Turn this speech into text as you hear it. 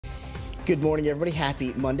Good morning, everybody.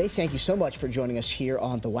 Happy Monday. Thank you so much for joining us here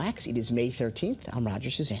on The Wax. It is May 13th. I'm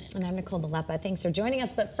Roger Susanin. And I'm Nicole Nalepa. Thanks for joining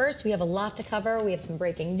us. But first, we have a lot to cover. We have some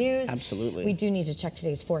breaking news. Absolutely. We do need to check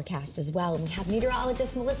today's forecast as well. And we have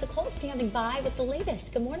meteorologist Melissa Cole standing by with the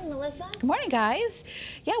latest. Good morning, Melissa. Good morning, guys.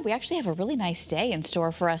 Yeah, we actually have a really nice day in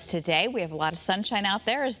store for us today. We have a lot of sunshine out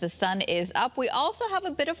there as the sun is up. We also have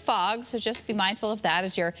a bit of fog, so just be mindful of that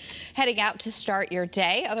as you're heading out to start your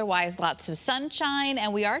day. Otherwise, lots of sunshine,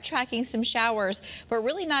 and we are tracking some showers, but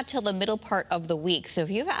really not till the middle part of the week. So if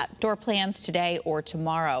you have outdoor plans today or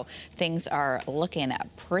tomorrow, things are looking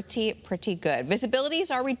pretty good.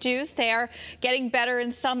 Visibilities are reduced. They are getting better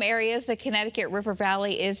in some areas. The Connecticut River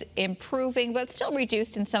Valley is improving, but still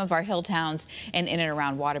reduced in some of our hill towns and in and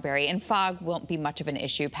around Waterbury. And fog won't be much of an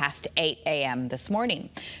issue past 8 a.m. this morning.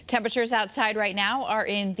 Temperatures outside right now are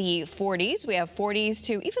in the 40s. We have 40s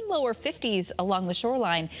to even lower 50s along the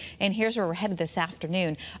shoreline. And here's where we're headed this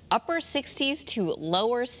afternoon. Upper 60s to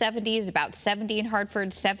lower 70s, about 70 in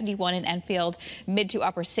Hartford, 71 in Enfield, mid to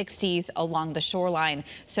upper 60s along the shoreline.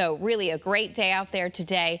 So really a great day out there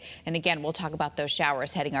today. And again, we'll talk about those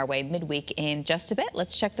showers heading our way midweek in just a bit.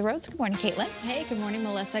 Let's check the roads. Good morning, Caitlin. Hey, good morning,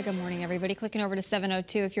 Melissa. Good morning, everybody. Clicking over to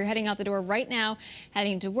 702. If you're heading out the door right now,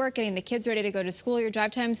 heading to work, getting the kids ready to go to school, your drive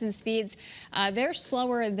times and speeds, they're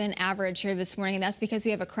slower than average here this morning. And that's because we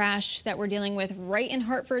have a crash that we're dealing with right in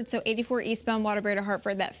Hartford. So 84 eastbound Waterbury to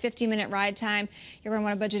Hartford, that 50-minute ride time. You're going to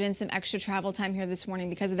want to budget in some extra travel time here this morning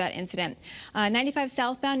because of that incident. 95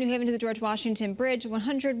 southbound New Haven to the George Washington Bridge,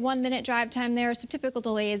 101-minute drive time there. So typical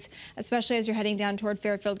delays, especially as you're heading down toward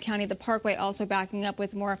Fairfield County. The Parkway also backing up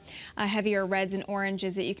with more heavier reds and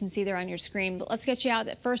oranges that you can see there on your screen. But let's get you out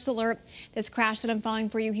that first alert. This crash that I'm following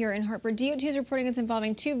for you here in Hartford. DOT is reporting it's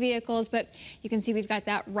involving two vehicles, but you can see we've got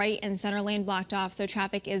that right and center lane blocked off. So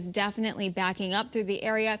traffic is definitely backing up through the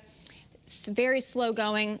area. Very slow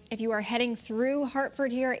going. If you are heading through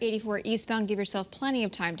Hartford here, 84 eastbound, give yourself plenty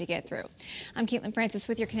of time to get through. I'm Caitlin Francis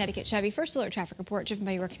with your Connecticut Chevy First Alert Traffic Report, driven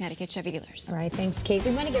by your Connecticut Chevy dealers. All right, thanks, Kate.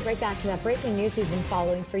 We want to get right back to that breaking news we've been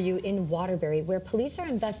following for you in Waterbury, where police are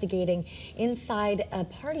investigating inside a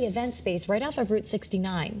party event space right off of Route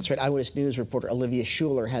 69. That's right. Eyewitness News reporter Olivia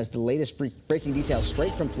Schuler has the latest breaking details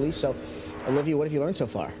straight from police. So, Olivia, what have you learned so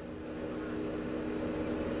far?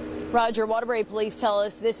 Roger, Waterbury police tell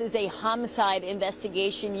us this is a homicide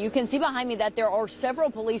investigation. You can see behind me that there are several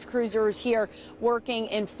police cruisers here working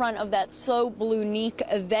in front of that So Blunique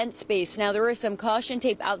event space. Now, there is some caution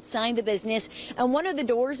tape outside the business, and one of the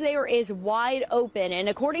doors there is wide open. And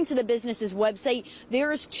according to the business's website,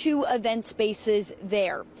 there's two event spaces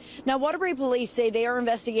there. Now, Waterbury police say they are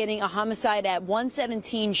investigating a homicide at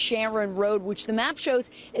 117 Sharon Road, which the map shows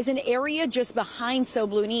is an area just behind So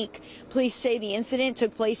Blunique. Police say the incident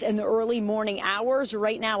took place in the early morning hours.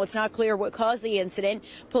 Right now, it's not clear what caused the incident.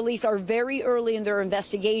 Police are very early in their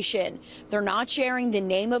investigation. They're not sharing the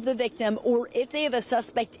name of the victim or if they have a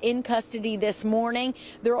suspect in custody this morning.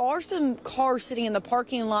 There are some cars sitting in the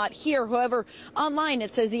parking lot here. However, online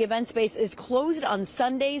it says the event space is closed on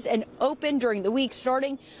Sundays and open during the week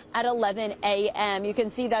starting at 11 a.m. You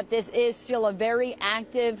can see that this is still a very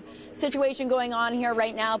active situation going on here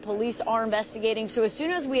right now. Police are investigating. So as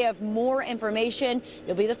soon as we have more information,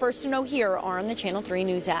 you'll be the first to know here on the Channel 3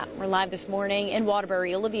 News app. We're live this morning in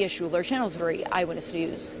Waterbury. Olivia Schuler, Channel 3 Eyewitness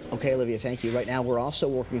News. Okay, Olivia, thank you. Right now, we're also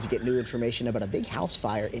working to get new information about a big house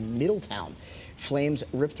fire in Middletown. Flames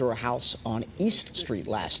ripped through a house on East Street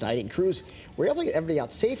last night, and crews were able to get everybody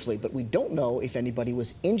out safely, but we don't know if anybody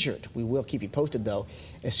was injured. We will keep you posted, though,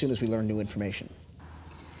 as soon as we learn new information.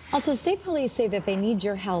 Also, state police say that they need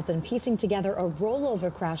your help in piecing together a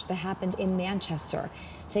rollover crash that happened in Manchester.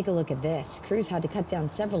 Take a look at this. Crews had to cut down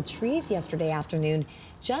several trees yesterday afternoon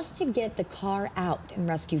just to get the car out and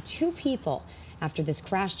rescue two people after this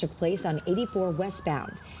crash took place on 84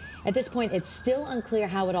 westbound. At this point, it's still unclear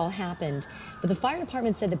how it all happened, but the fire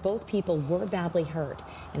department said that both people were badly hurt.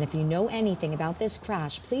 And if you know anything about this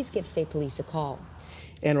crash, please give state police a call.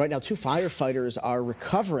 And right now, two firefighters are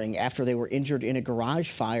recovering after they were injured in a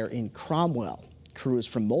garage fire in Cromwell. Crews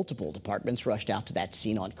from multiple departments rushed out to that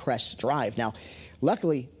scene on Crest Drive. Now,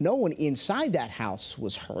 luckily, no one inside that house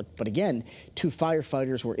was hurt. But again, two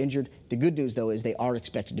firefighters were injured. The good news, though, is they are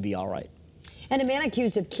expected to be all right. And a man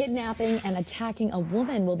accused of kidnapping and attacking a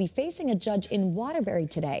woman will be facing a judge in Waterbury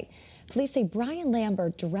today. Police say Brian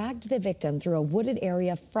Lambert dragged the victim through a wooded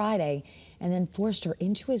area Friday and then forced her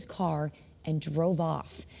into his car and drove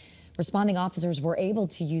off. Responding officers were able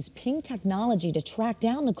to use ping technology to track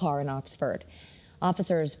down the car in Oxford.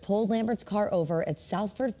 Officers pulled Lambert's car over at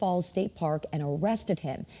Southford Falls State Park and arrested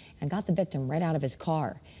him and got the victim right out of his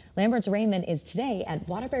car. Lambert's arraignment is today at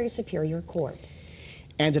Waterbury Superior Court.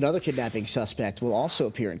 And another kidnapping suspect will also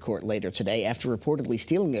appear in court later today after reportedly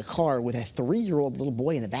stealing a car with a 3-year-old little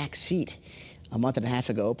boy in the back seat. A month and a half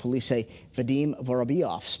ago, police say Vadim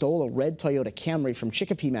Vorobiyov stole a red Toyota Camry from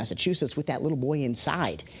Chicopee, Massachusetts with that little boy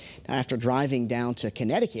inside. Now, after driving down to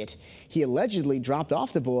Connecticut, he allegedly dropped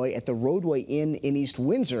off the boy at the Roadway Inn in East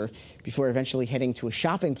Windsor before eventually heading to a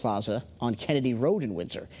shopping plaza on Kennedy Road in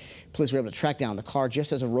Windsor. Police were able to track down the car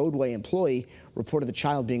just as a Roadway employee reported the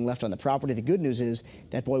child being left on the property. The good news is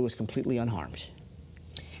that boy was completely unharmed.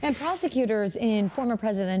 And prosecutors in former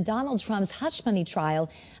President Donald Trump's hush money trial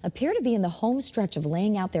appear to be in the home stretch of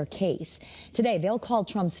laying out their case. Today, they'll call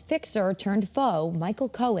Trump's fixer turned foe, Michael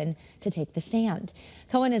Cohen, to take the stand.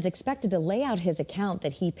 Cohen is expected to lay out his account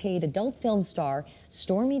that he paid adult film star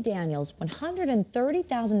Stormy Daniels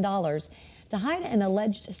 $130,000 to hide an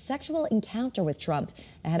alleged sexual encounter with Trump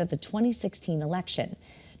ahead of the 2016 election.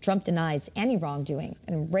 Trump denies any wrongdoing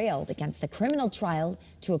and railed against the criminal trial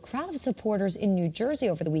to a crowd of supporters in New Jersey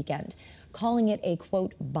over the weekend, calling it a,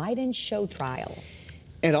 quote, Biden show trial.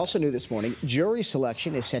 And also new this morning, jury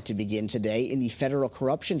selection is set to begin today in the federal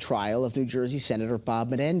corruption trial of New Jersey Senator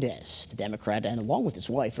Bob Menendez. The Democrat, and along with his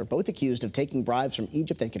wife, are both accused of taking bribes from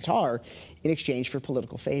Egypt and Qatar in exchange for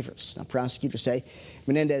political favors. Now, prosecutors say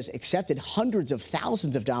Menendez accepted hundreds of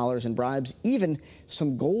thousands of dollars in bribes, even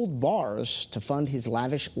some gold bars, to fund his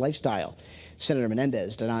lavish lifestyle. Senator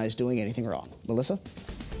Menendez denies doing anything wrong. Melissa?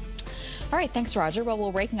 All right, thanks, Roger. Well, we're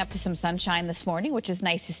waking up to some sunshine this morning, which is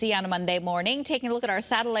nice to see on a Monday morning. Taking a look at our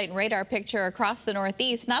satellite and radar picture across the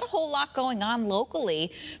Northeast, not a whole lot going on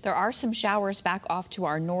locally. There are some showers back off to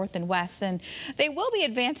our north and west, and they will be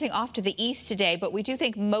advancing off to the east today, but we do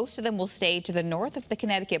think most of them will stay to the north of the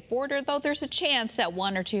Connecticut border, though there's a chance that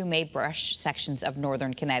one or two may brush sections of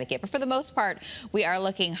northern Connecticut. But for the most part, we are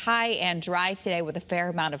looking high and dry today with a fair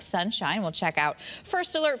amount of sunshine. We'll check out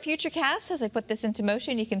First Alert Futurecast as I put this into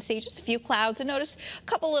motion. You can see just a few clouds and notice a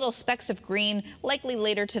couple little specks of green, likely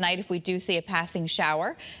later tonight if we do see a passing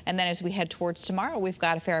shower. And then as we head towards tomorrow, we've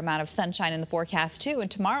got a fair amount of sunshine in the forecast too.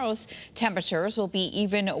 And tomorrow's temperatures will be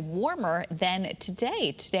even warmer than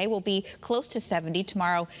today. Today will be close to 70.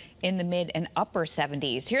 Tomorrow in the mid and upper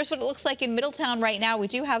 70s. Here's what it looks like in Middletown right now. We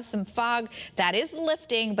do have some fog that is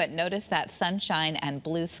lifting, but notice that sunshine and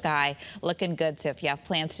blue sky looking good. So if you have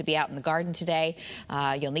plans to be out in the garden today,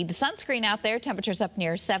 you'll need the sunscreen out there. Temperatures up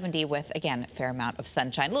near 70 with, again, a fair amount of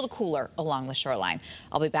sunshine. A little cooler along the shoreline.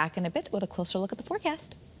 I'll be back in a bit with a closer look at the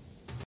forecast.